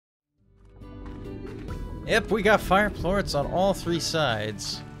Yep, we got fire plorts on all three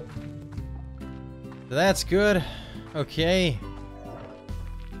sides. So that's good. Okay.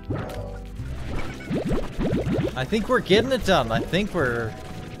 I think we're getting it done. I think we're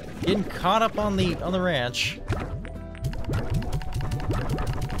getting caught up on the ranch.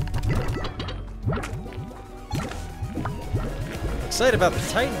 Excited about the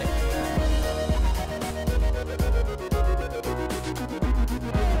tightening.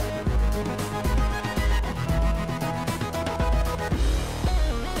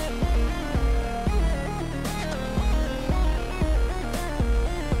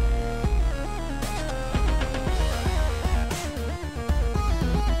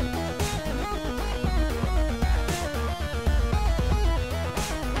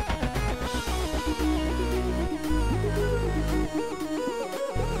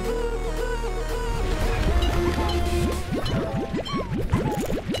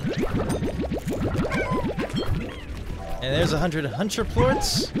 And there's 100 hunter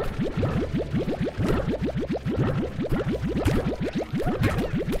plorts.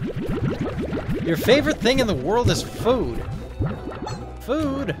 Your favorite thing in the world is food.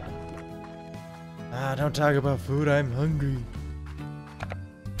 Food? Ah, don't talk about food, I'm hungry.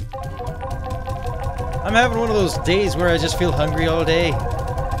 I'm having one of those days where I just feel hungry all day.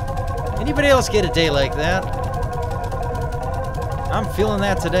 Anybody else get a day like that? I'm feeling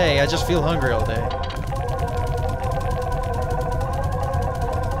that today. I just feel hungry all day.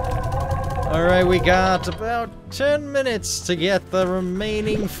 Alright, we got about 10 minutes to get the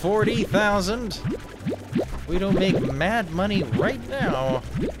remaining 40,000. We don't make mad money right now.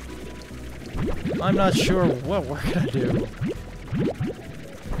 I'm not sure what we're gonna do.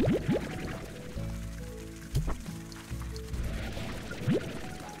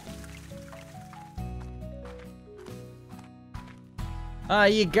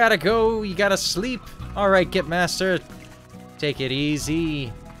 You gotta go, you gotta sleep. Alright, Get Master. Take it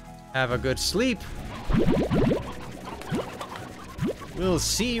easy. Have a good sleep. We'll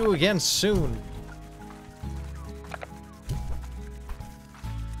see you again soon.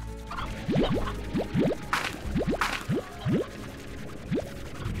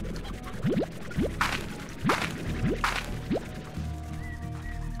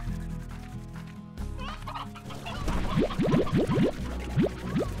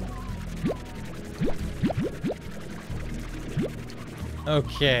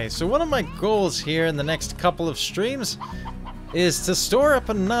 Okay, so one of my goals here in the next couple of streams is to store up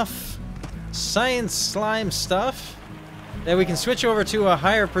enough science slime stuff that we can switch over to a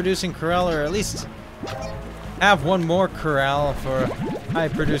higher producing corral, or at least have one more corral for high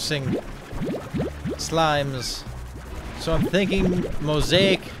producing slimes. So I'm thinking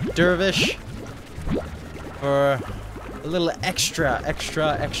mosaic dervish for a little extra.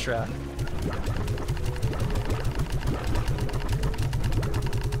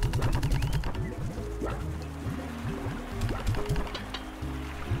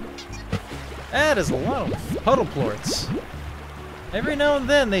 That is a lot of puddle plorts. Every now and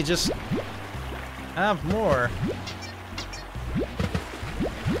then they just have more.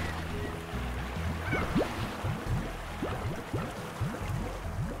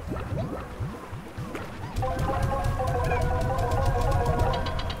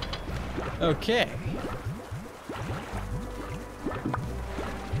 Okay.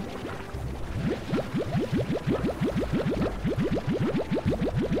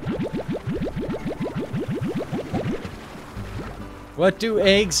 What do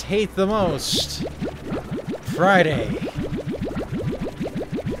eggs hate the most? Friday.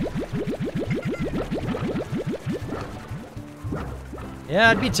 Yeah,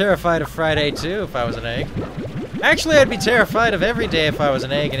 I'd be terrified of Friday too if I was an egg. Actually, I'd be terrified of every day if I was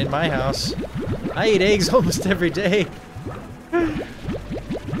an egg and in my house. I eat eggs almost every day.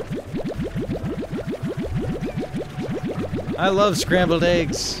 I love scrambled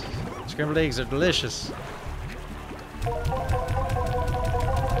eggs. Scrambled eggs are delicious.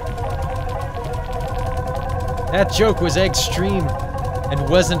 That joke was extreme and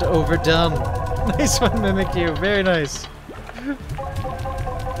wasn't overdone. Nice one, Mimic You. Very nice.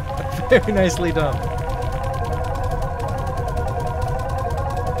 Very nicely done.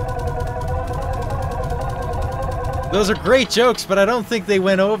 Those are great jokes, but I don't think they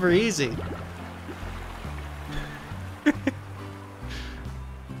went over easy.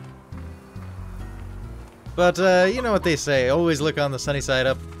 But, you know what they say. Always look on the sunny side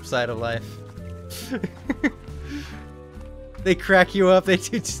up side of life. They crack you up. They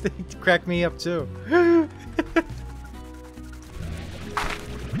crack me up too.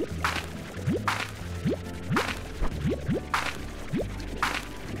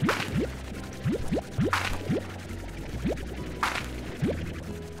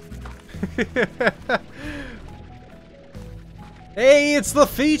 Hey, it's the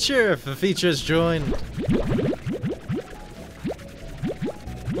feature! The feature's joined.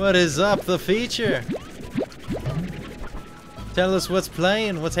 What is up, the feature? Tell us what's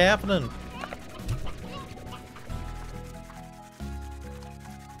playing, what's happening.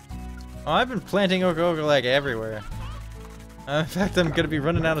 Oh, I've been planting oka like everywhere. In fact, I'm gonna be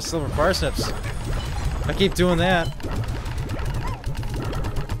running out of silver parsnips. If I keep doing that.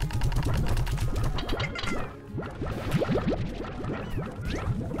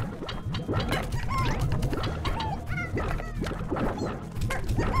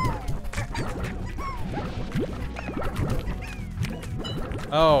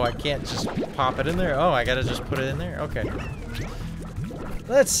 Oh, I can't just pop it in there? Oh, I gotta just put it in there? Okay.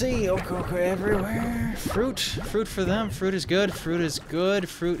 Let's see. Oka everywhere. Fruit. Fruit for them. Fruit is good. Fruit is good.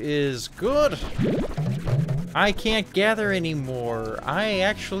 Fruit is good. I can't gather anymore. I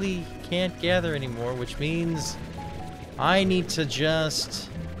actually can't gather anymore, which means I need to just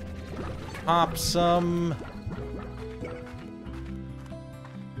pop some...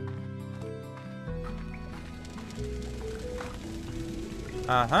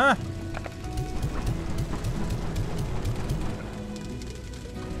 Uh-huh.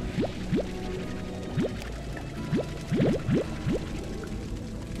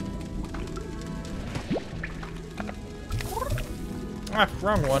 Ah,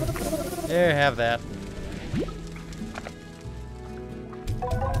 wrong one. There, have that.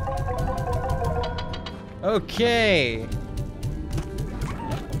 Okay.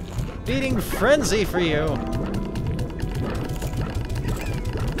 Feeding frenzy for you.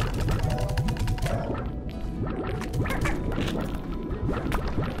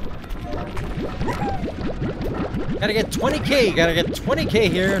 Gotta get 20k, gotta get 20k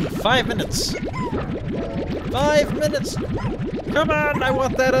here in 5 minutes. 5 minutes! Come on, I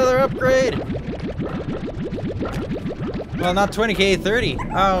want that other upgrade! Well, not 20k, 30.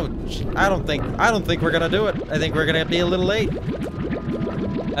 Oh, I don't think we're gonna do it. I think we're gonna be a little late.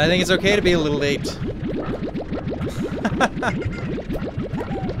 I think it's okay to be a little late.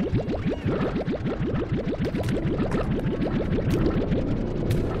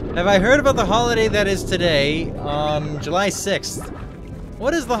 Have I heard about the holiday that is today, on July 6th?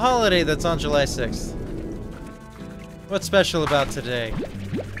 What is the holiday that's on July 6th? What's special about today?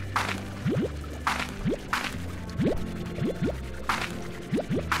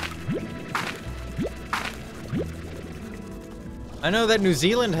 I know that New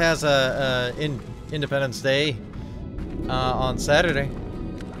Zealand has a Independence Day on Saturday.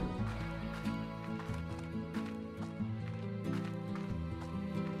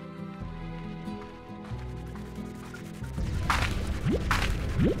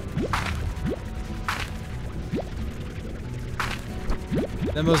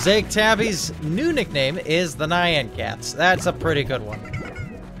 The Mosaic Tabby's new nickname is the Nyan Cats. That's a pretty good one.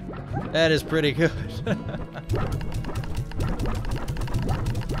 That is pretty good.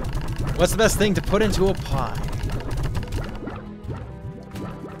 What's the best thing to put into a pie?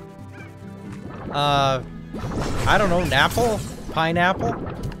 I don't know, an apple? Pineapple?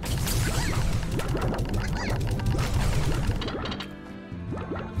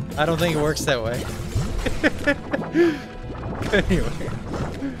 I don't think it works that way. Anyway.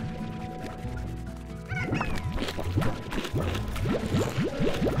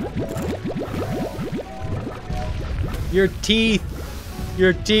 Your teeth!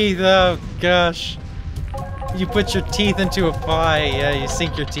 Your teeth, oh gosh. You put your teeth into a pie. Yeah, you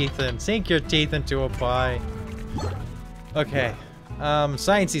sink your teeth in. Sink your teeth into a pie. Okay.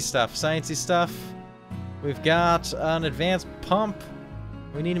 Sciencey stuff. Sciencey stuff. We've got an advanced pump.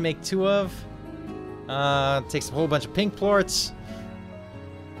 We need to make 2 of. Takes a whole bunch of pink plorts.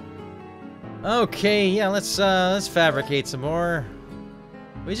 Okay, yeah, let's fabricate some more.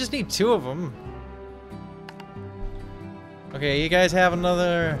 We just need 2 of them. Okay, you guys have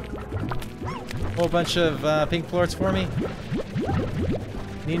another whole bunch of pink plorts for me?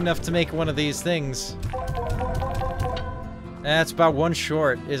 Need enough to make one of these things. That's about 1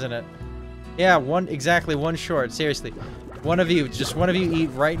 short, isn't it? Yeah, exactly 1 short, seriously. Just one of you eat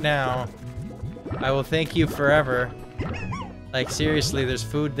right now. I will thank you forever. Like, seriously, there's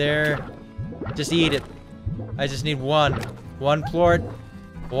food there. Just eat it. I just need 1. 1 plort.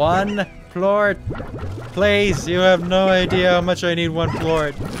 1 plort. Please, you have no idea how much I need 1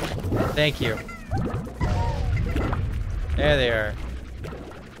 plort. Thank you. There they are.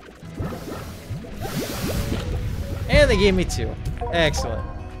 And they gave me 2. Excellent.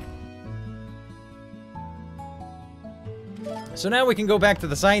 So now we can go back to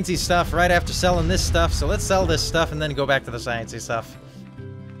the sciencey stuff right after selling this stuff. So let's sell this stuff and then go back to the sciencey stuff.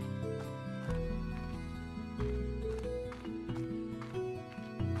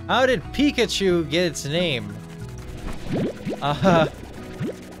 How did Pikachu get its name?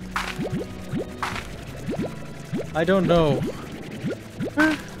 I don't know.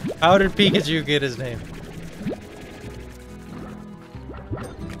 How did Pikachu get his name?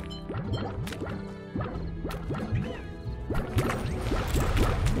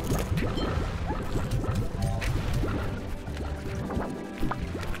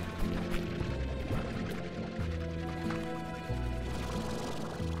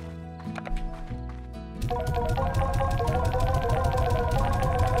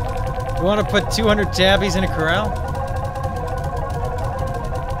 You want to put 200 tabbies in a corral?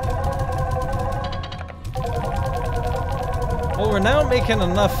 Well, we're now making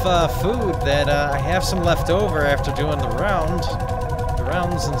enough food that I have some left over after doing the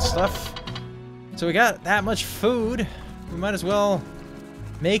rounds and stuff. So we got that much food. We might as well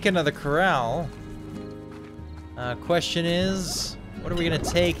make another corral. Question is, what are we gonna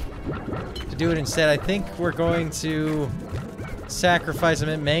take to do it instead? I think we're going to sacrifice a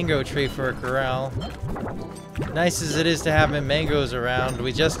mint mango tree for a corral. Nice as it is to have mint mangoes around,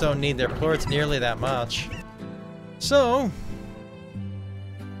 we just don't need their plorts nearly that much. So,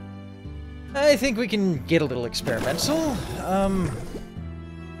 I think we can get a little experimental.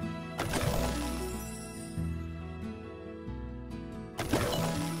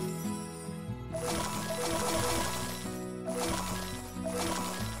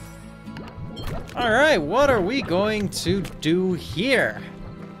 Alright, what are we going to do here?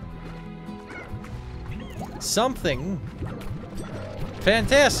 Something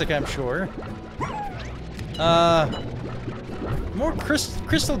fantastic, I'm sure. More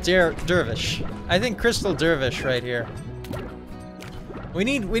Crystal Dervish. I think Crystal Dervish right here. We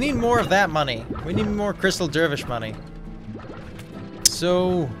need more of that money. We need more Crystal Dervish money.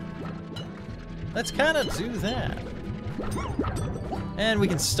 So let's kind of do that. And we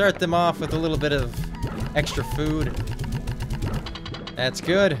can start them off with a little bit of extra food. That's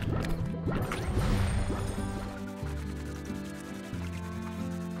good.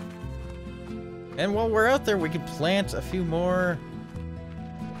 And while we're out there, we can plant a few more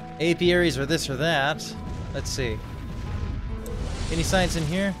apiaries or this or that. Let's see. Any signs in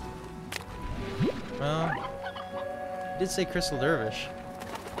here? Well, it did say Crystal Dervish.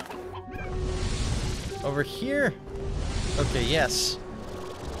 Over here? Okay, yes.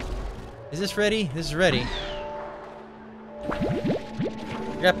 Is this ready? This is ready.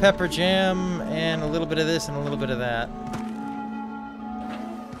 We got pepper jam and a little bit of this and a little bit of that.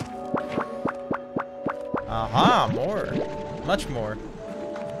 Aha, more. Much more.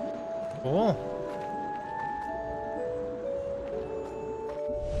 Cool.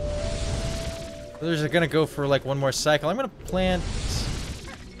 There's gonna go for like one more cycle. I'm gonna plant...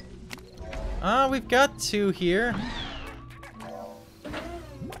 we've got 2 here.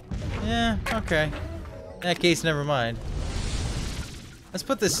 Yeah, okay. In that case, never mind. Let's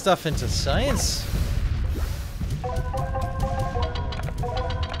put this stuff into science.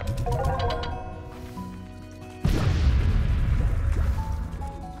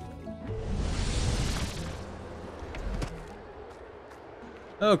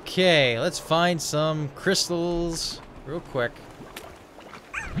 Okay, let's find some crystals real quick.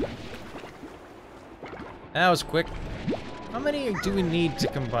 That was quick. How many do we need to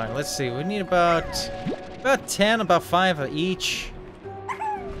combine? Let's see. We need about 10, about 5 of each.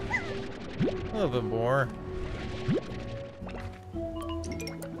 A little bit more.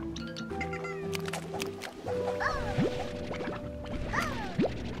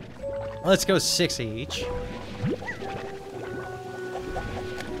 Let's go 6 each.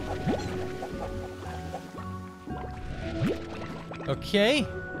 Okay,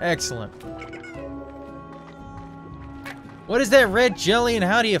 excellent. What is that red jelly and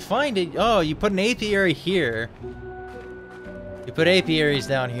how do you find it? Oh, you put an apiary here. You put apiaries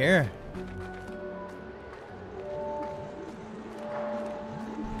down here.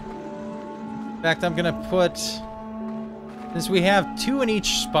 In fact, I'm gonna put... Since we have 2 in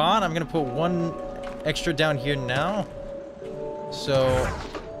each spot, I'm gonna put 1 extra down here now. So...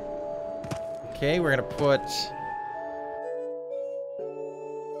 Okay, we're gonna put...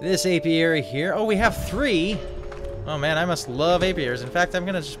 this apiary here. Oh, we have 3! Oh man, I must love apiaries. In fact, I'm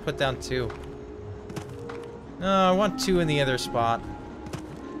gonna just put down 2. No, I want 2 in the other spot.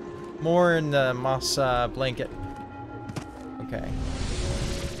 More in the moss blanket. Okay.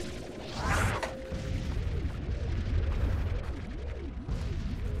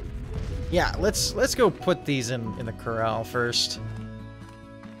 Yeah, let's go put these in the corral first.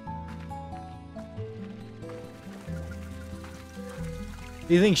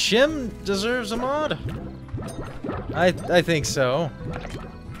 Do you think Shim deserves a mod? I think so.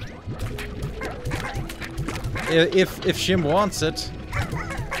 If Shim wants it.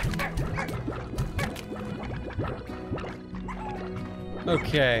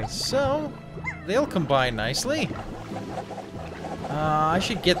 Okay, so they'll combine nicely. I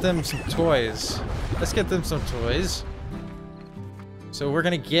should get them some toys. Let's get them some toys. So we're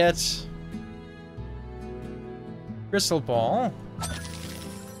gonna get Crystal Ball.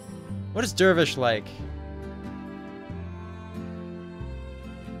 What is Dervish like?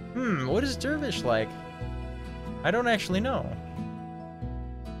 What is Dervish like? I don't actually know.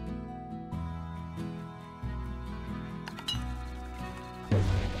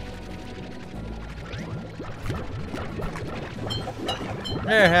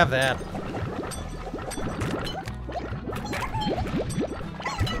 There, have that.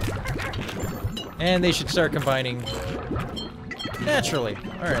 And they should start combining naturally.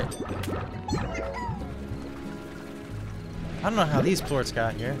 Alright. I don't know how these plorts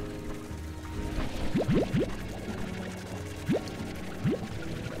got here.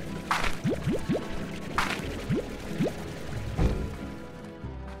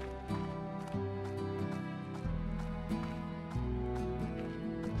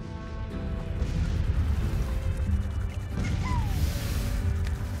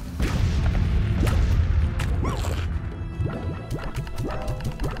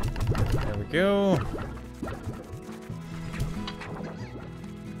 There we go.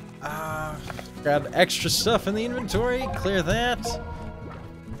 Grab extra stuff in the inventory, clear that.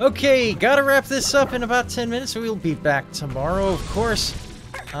 Okay, gotta wrap this up in about 10 minutes, so we'll be back tomorrow, of course.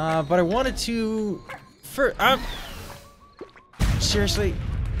 But I wanted to... seriously?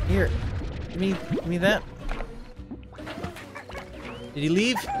 Here, give me that. Did he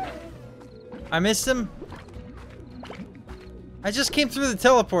leave? I missed him? I just came through the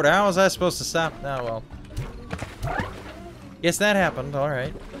teleporter, how was I supposed to stop? Oh, well. Guess that happened,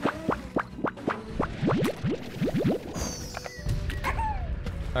 alright.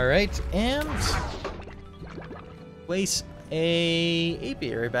 Alright, and place a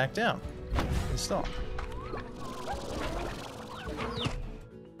apiary back down. Install.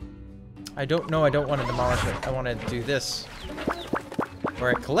 I don't know, I don't want to demolish it. I want to do this.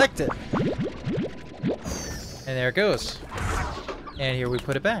 Where I collect it. And there it goes. And here we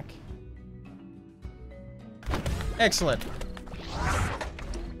put it back. Excellent.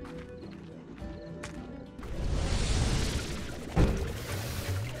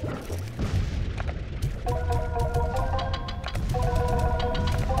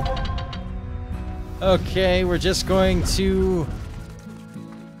 Okay, we're just going to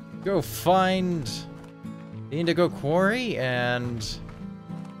go find the Indigo Quarry and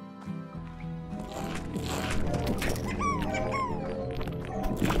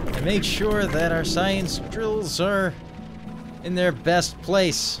make sure that our science drills are in their best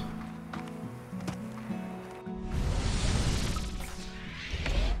place.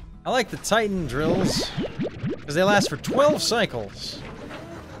 I like the Titan drills because they last for 12 cycles.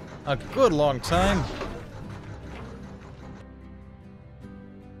 A good long time.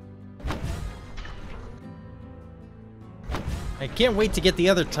 I can't wait to get the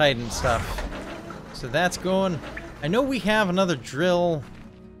other Titan stuff. So that's going. I know we have another drill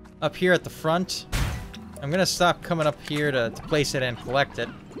up here at the front. I'm gonna stop coming up here to place it and collect it.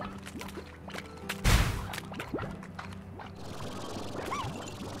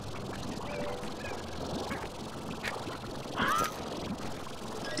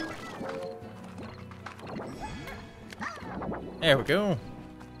 There we go.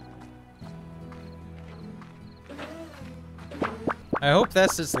 I hope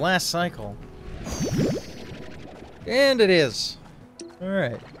that's its last cycle. And it is.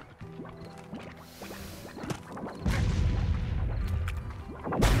 Alright.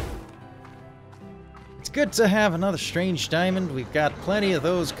 It's good to have another strange diamond. We've got plenty of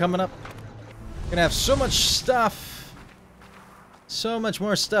those coming up. Gonna have so much stuff. So much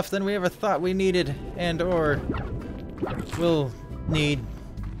more stuff than we ever thought we needed and or will need.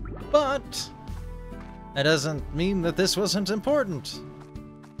 But that doesn't mean that this wasn't important.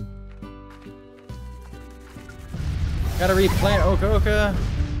 Gotta replant Oka Oka.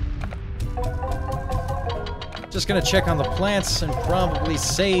 Just gonna check on the plants and probably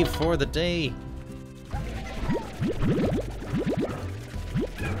save for the day.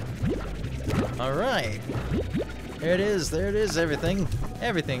 Alright. There it is, everything.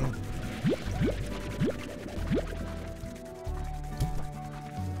 Everything.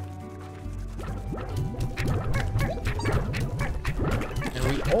 And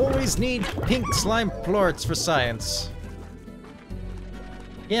we always need pink slime plorts for science.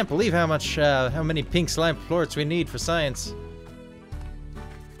 Can't believe how many pink slime plorts we need for science.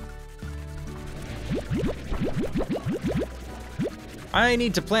 I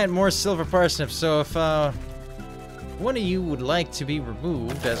need to plant more silver parsnips, so if one of you would like to be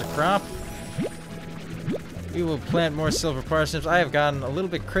removed as a crop, we will plant more silver parsnips. I have gotten a little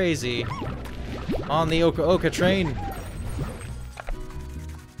bit crazy on the Oka Oka train.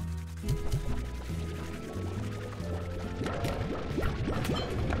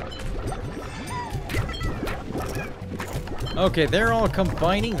 Okay, they're all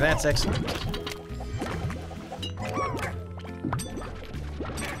combining. That's excellent.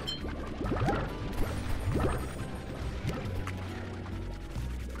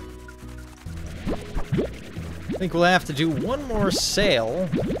 I think we'll have to do one more sail.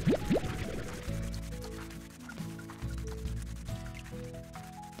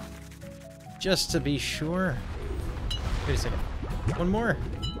 Just to be sure. Wait a second. One more.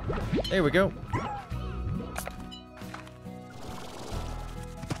 There we go.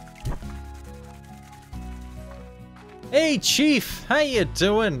 Hey, Chief! How you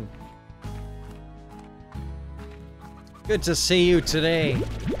doing? Good to see you today.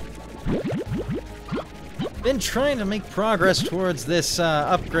 Been trying to make progress towards this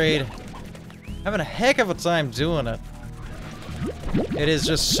upgrade. Having a heck of a time doing it. It is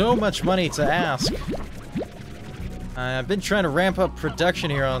just so much money to ask. I've been trying to ramp up production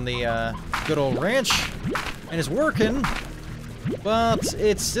here on the good old ranch, and it's working, but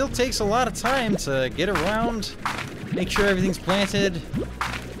it still takes a lot of time to get around, make sure everything's planted,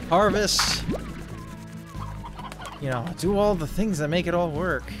 harvest, you know, do all the things that make it all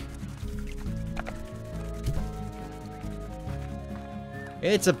work.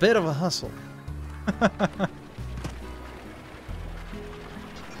 It's a bit of a hustle.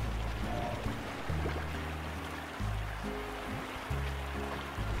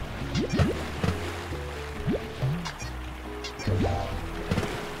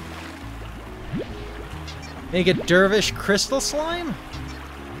 Make a dervish crystal slime?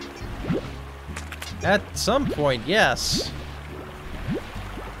 At some point, yes.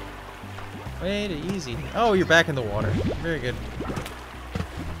 Wait, easy. Oh, you're back in the water. Very good.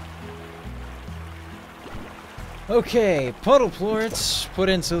 Okay, puddle plorts put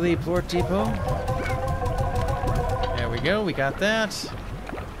into the plort depot. There we go, we got that.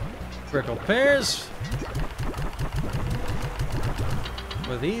 Prickle pears.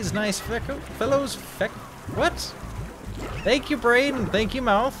 With these nice fellows. What? Thank you, brain, and thank you,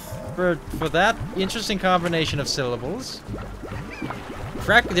 mouth, for that interesting combination of syllables.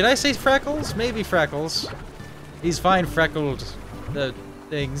 Did I say freckles? Maybe freckles. These fine freckled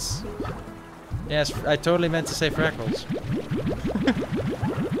things. Yes, I totally meant to say freckles.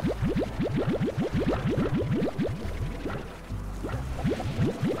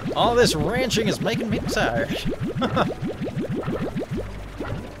 All this ranching is making me tired.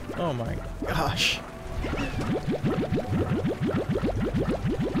 Oh my gosh.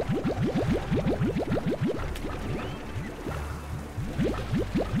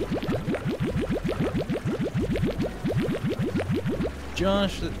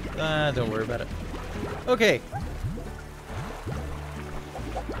 Josh, don't worry about it. Okay.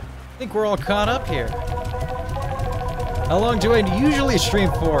 I think we're all caught up here. How long do I usually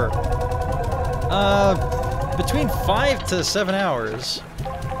stream for? Between 5 to 7 hours.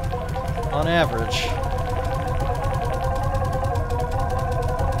 On average.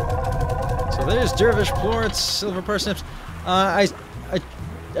 So there's dervish plorts, silver parsnips. I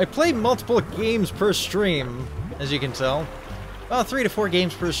play multiple games per stream, as you can tell. About 3 to 4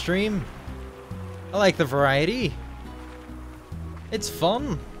 games per stream. I like the variety. It's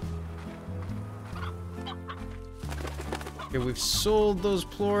fun. Okay, we've sold those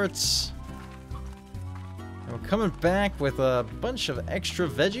plorts. And we're coming back with a bunch of extra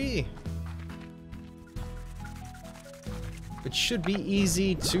veggie, which should be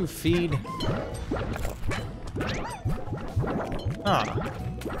easy to feed. Ah.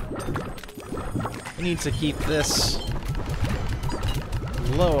 We need to keep this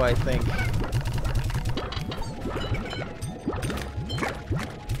low, I think.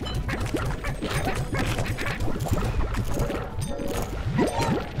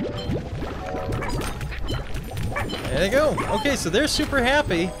 There they go. Okay, so they're super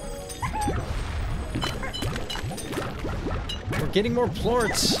happy. We're getting more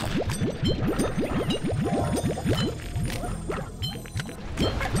plorts.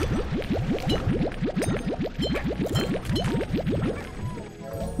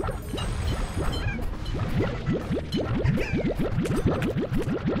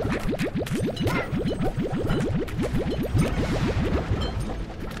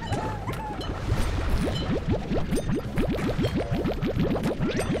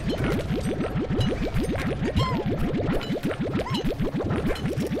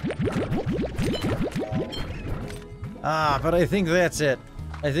 Ah, but I think that's it.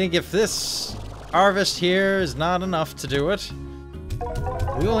 I think if this harvest here is not enough to do it,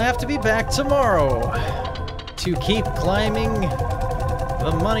 we will have to be back tomorrow to keep climbing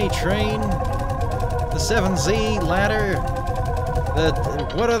the money train, the 7Z ladder,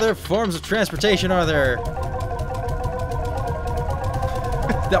 what other forms of transportation are there?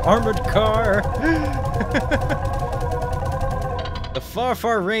 The armored car, the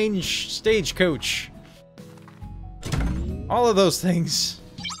far range stagecoach. All of those things.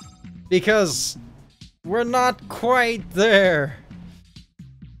 Because we're not quite there.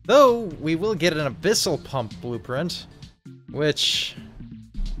 Though, we will get an abyssal pump blueprint, which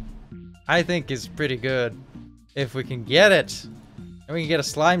I think is pretty good. If we can get it. And we can get a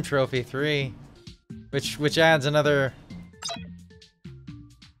slime trophy 3. Which adds another...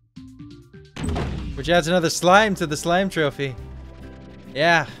 Which adds another slime to the slime trophy.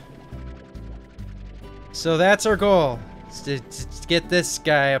 Yeah. So that's our goal. To get this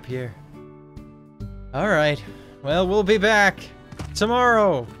guy up here. Alright. Well, we'll be back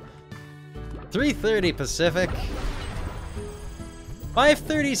tomorrow. 3:30 Pacific.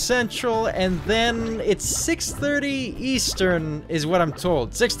 5:30 Central, and then it's 6:30 Eastern is what I'm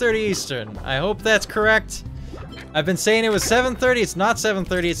told. 6:30 Eastern. I hope that's correct. I've been saying it was 7:30. It's not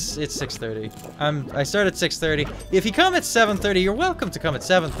 7:30. It's 6:30. I start at 6:30. If you come at 7:30, you're welcome to come at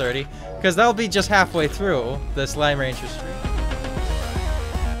 7:30, because that'll be just halfway through the Slime Ranger stream.